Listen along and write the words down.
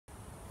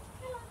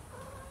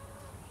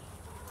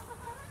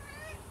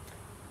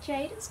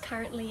Jade is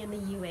currently in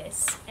the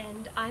US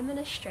and I'm in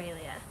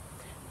Australia,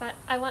 but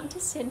I want to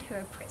send her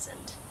a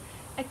present.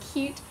 A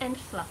cute and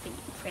fluffy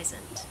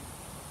present.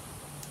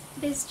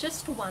 There's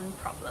just one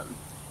problem,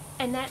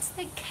 and that's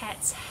that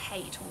cats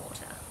hate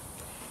water.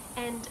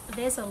 And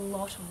there's a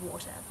lot of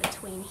water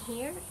between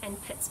here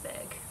and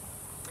Pittsburgh.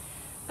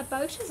 A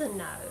boat is a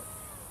no,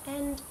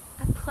 and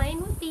a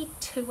plane would be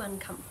too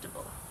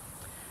uncomfortable.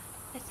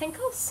 I think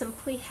I'll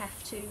simply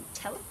have to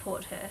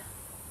teleport her.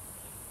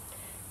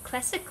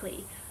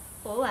 Classically,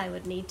 all I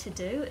would need to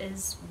do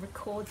is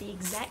record the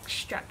exact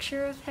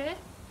structure of her,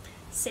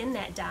 send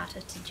that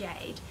data to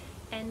Jade,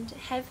 and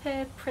have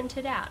her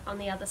printed out on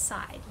the other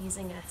side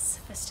using a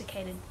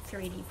sophisticated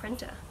 3D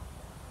printer.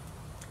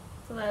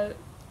 Although,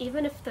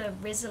 even if the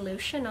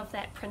resolution of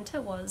that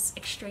printer was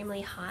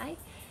extremely high,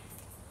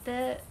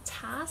 the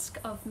task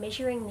of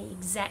measuring the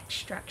exact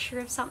structure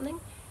of something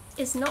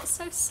is not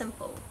so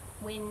simple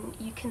when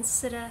you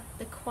consider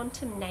the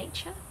quantum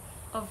nature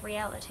of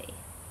reality.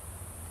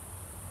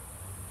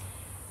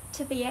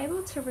 To be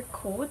able to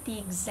record the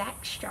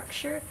exact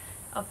structure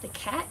of the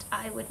cat,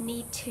 I would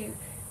need to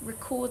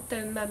record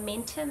the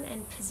momentum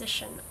and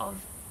position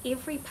of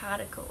every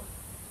particle.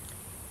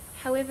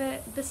 However,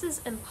 this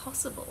is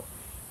impossible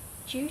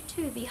due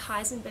to the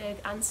Heisenberg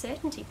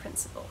uncertainty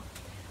principle,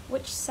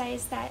 which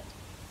says that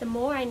the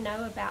more I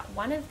know about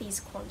one of these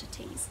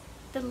quantities,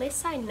 the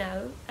less I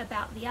know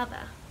about the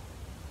other.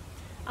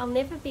 I'll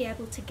never be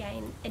able to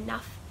gain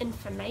enough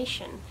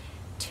information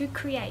to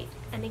create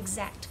an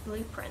exact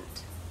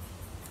blueprint.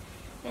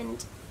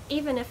 And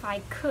even if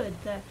I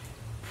could, the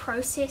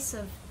process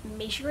of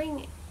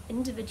measuring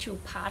individual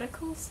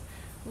particles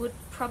would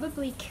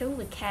probably kill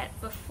the cat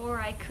before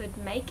I could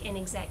make an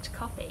exact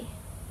copy.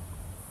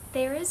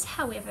 There is,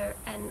 however,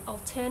 an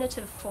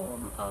alternative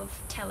form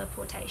of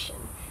teleportation,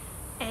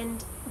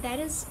 and that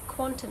is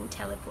quantum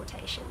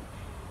teleportation,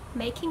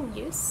 making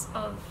use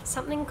of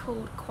something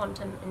called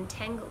quantum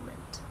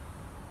entanglement.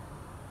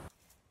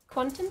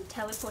 Quantum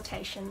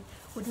teleportation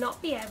would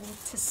not be able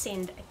to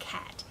send a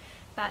cat,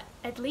 but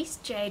at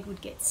least Jade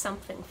would get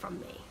something from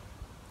me.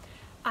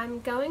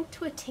 I'm going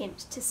to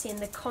attempt to send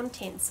the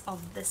contents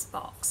of this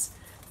box,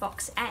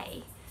 box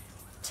A,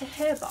 to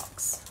her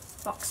box,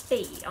 box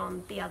B,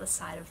 on the other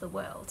side of the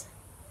world.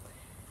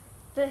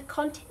 The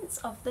contents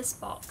of this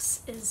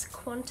box is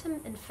quantum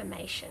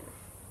information,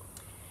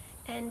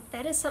 and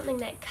that is something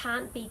that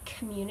can't be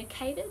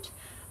communicated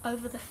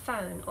over the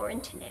phone or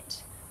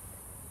internet.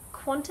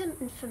 Quantum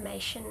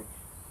information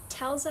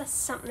tells us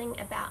something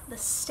about the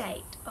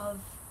state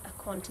of a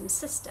quantum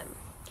system,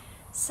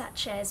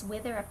 such as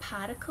whether a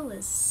particle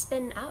is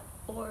spin up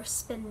or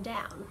spin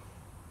down.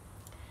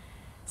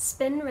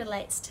 Spin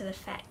relates to the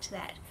fact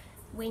that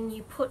when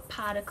you put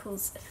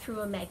particles through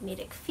a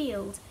magnetic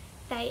field,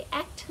 they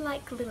act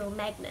like little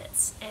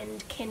magnets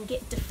and can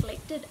get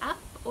deflected up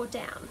or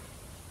down.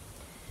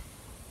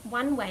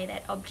 One way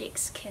that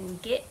objects can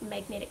get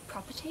magnetic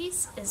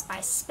properties is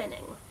by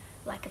spinning,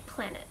 like a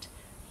planet,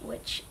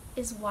 which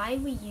is why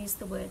we use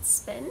the word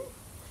spin.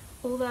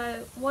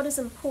 Although what is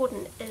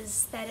important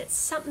is that it's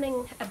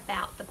something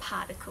about the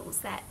particles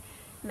that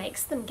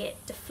makes them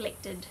get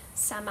deflected,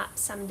 some up,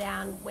 some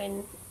down,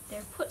 when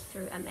they're put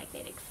through a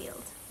magnetic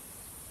field.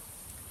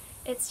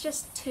 It's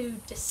just two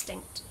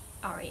distinct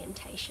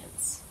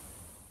orientations.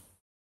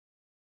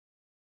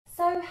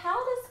 So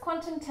how does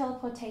quantum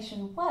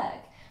teleportation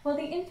work? Well,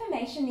 the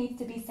information needs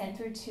to be sent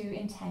through two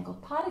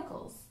entangled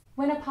particles.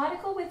 When a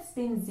particle with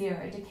spin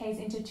 0 decays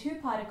into two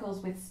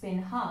particles with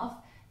spin half,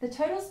 the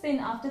total spin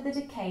after the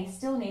decay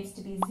still needs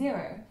to be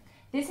 0.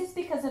 This is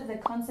because of the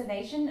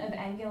conservation of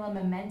angular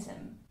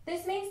momentum.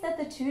 This means that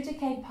the two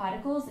decayed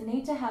particles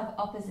need to have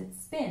opposite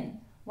spin,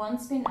 one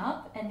spin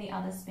up and the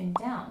other spin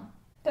down.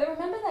 But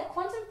remember that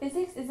quantum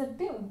physics is a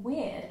bit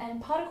weird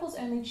and particles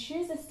only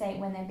choose a state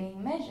when they're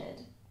being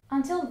measured.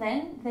 Until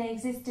then, they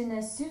exist in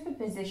a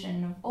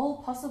superposition of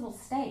all possible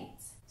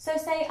states. So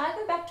say I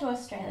go back to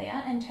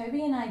Australia and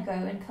Toby and I go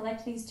and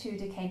collect these two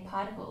decayed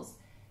particles.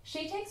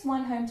 She takes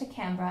one home to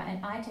Canberra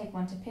and I take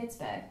one to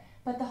Pittsburgh,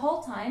 but the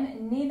whole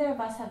time neither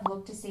of us have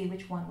looked to see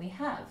which one we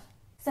have.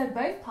 So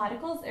both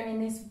particles are in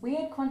this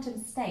weird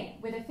quantum state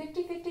with a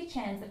 50-50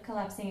 chance of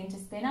collapsing into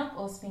spin up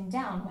or spin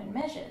down when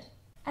measured.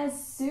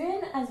 As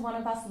soon as one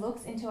of us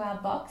looks into our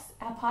box,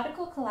 our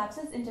particle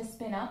collapses into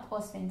spin up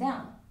or spin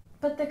down.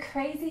 But the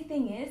crazy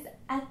thing is,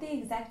 at the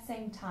exact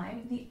same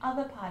time, the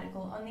other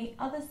particle on the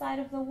other side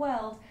of the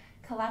world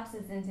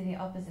collapses into the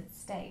opposite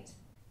state.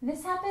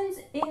 This happens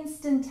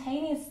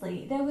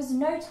instantaneously. There was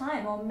no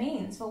time or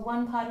means for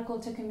one particle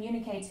to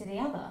communicate to the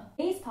other.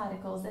 These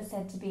particles are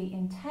said to be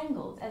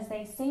entangled, as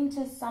they seem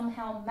to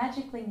somehow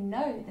magically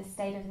know the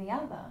state of the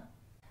other.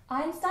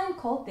 Einstein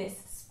called this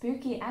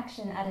spooky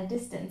action at a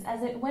distance,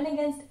 as it went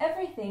against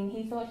everything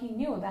he thought he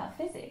knew about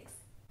physics.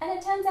 And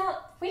it turns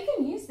out we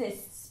can use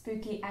this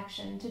spooky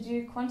action to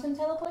do quantum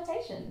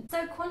teleportation.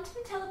 So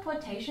quantum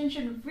teleportation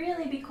should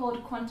really be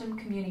called quantum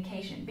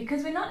communication,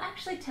 because we're not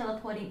actually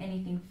teleporting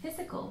anything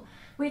physical.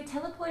 we're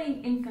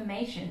teleporting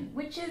information,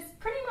 which is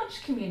pretty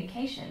much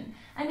communication.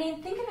 I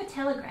mean, think of a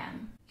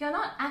telegram. You're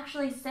not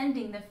actually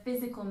sending the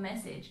physical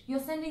message,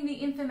 you're sending the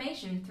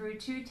information through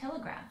two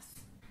telegraphs.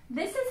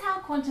 This is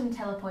how quantum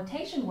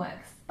teleportation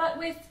works, but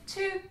with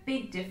two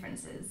big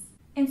differences.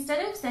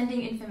 Instead of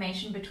sending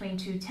information between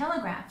two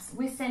telegraphs,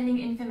 we're sending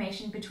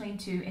information between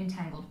two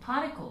entangled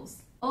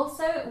particles.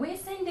 Also, we're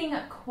sending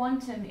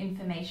quantum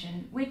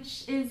information,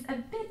 which is a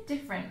bit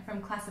different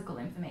from classical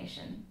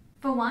information.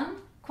 For one,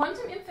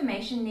 quantum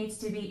information needs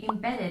to be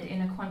embedded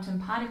in a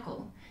quantum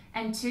particle.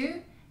 And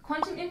two,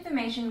 quantum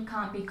information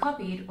can't be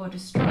copied or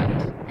destroyed.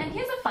 And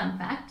here's a fun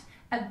fact.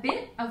 A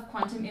bit of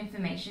quantum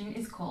information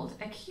is called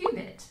a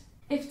qubit.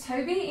 If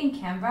Toby in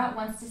Canberra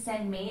wants to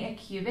send me a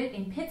qubit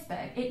in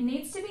Pittsburgh, it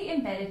needs to be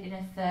embedded in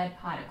a third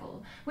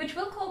particle, which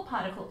we'll call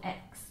particle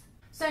X.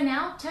 So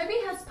now Toby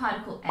has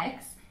particle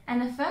X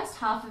and the first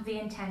half of the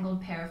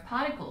entangled pair of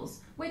particles,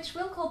 which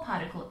we'll call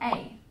particle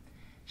A.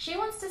 She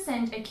wants to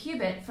send a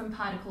qubit from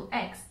particle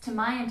X to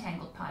my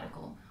entangled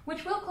particle,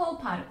 which we'll call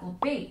particle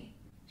B.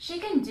 She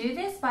can do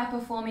this by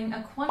performing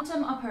a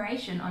quantum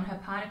operation on her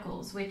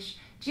particles, which,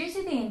 due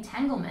to the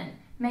entanglement,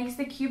 makes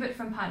the qubit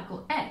from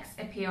particle X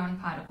appear on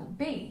particle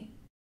B.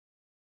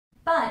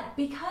 But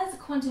because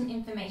quantum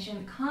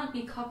information can't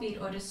be copied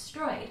or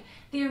destroyed,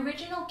 the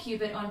original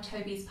qubit on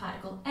Toby's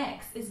particle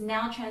X is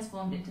now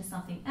transformed into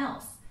something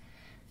else.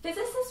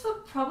 Physicists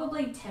were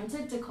probably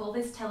tempted to call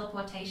this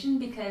teleportation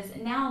because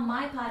now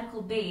my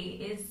particle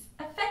B is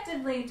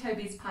effectively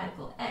Toby's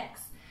particle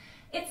X.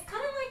 It's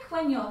kind of like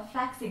when you're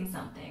faxing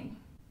something.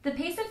 The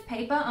piece of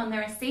paper on the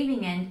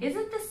receiving end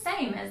isn't the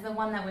same as the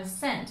one that was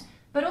sent,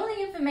 but all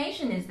the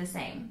information is the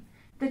same.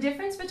 The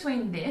difference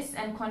between this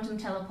and quantum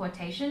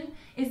teleportation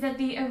is that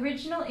the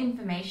original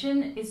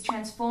information is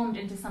transformed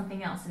into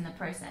something else in the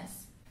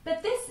process.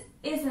 But this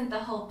isn't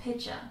the whole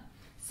picture.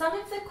 Some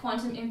of the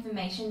quantum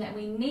information that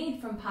we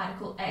need from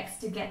particle X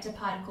to get to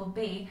particle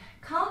B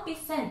can't be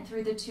sent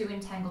through the two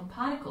entangled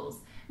particles.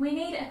 We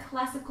need a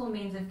classical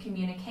means of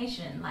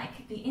communication,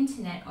 like the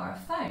internet or a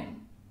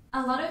phone.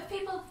 A lot of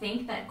people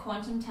think that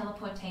quantum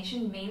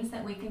teleportation means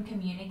that we can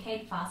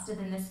communicate faster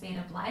than the speed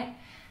of light,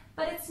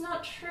 but it's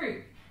not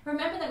true.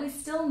 Remember that we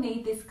still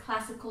need this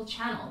classical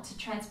channel to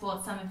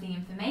transport some of the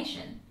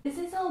information. This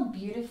is all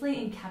beautifully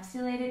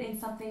encapsulated in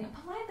something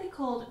politely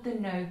called the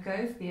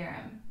no-go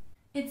theorem.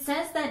 It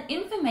says that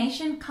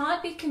information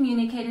can't be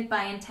communicated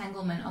by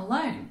entanglement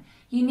alone.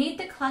 You need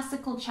the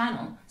classical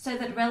channel so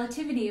that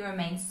relativity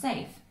remains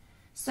safe.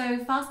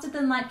 So faster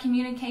than light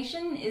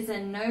communication is a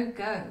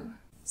no-go.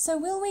 So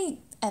will we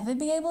ever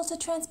be able to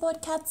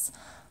transport cats?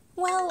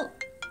 Well...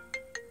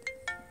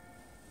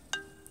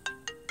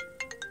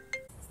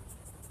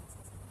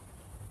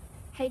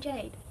 Hey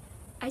Jade,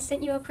 I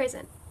sent you a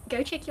present.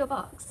 Go check your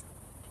box.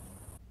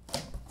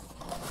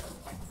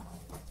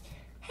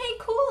 Hey,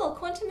 cool!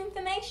 Quantum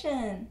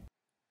information!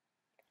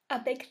 A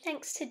big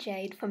thanks to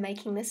Jade for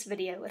making this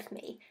video with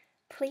me.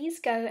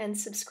 Please go and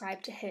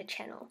subscribe to her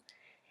channel.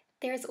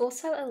 There is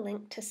also a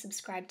link to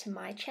subscribe to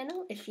my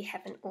channel if you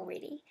haven't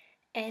already,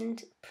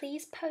 and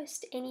please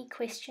post any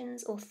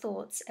questions or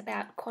thoughts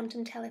about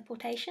quantum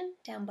teleportation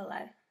down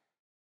below.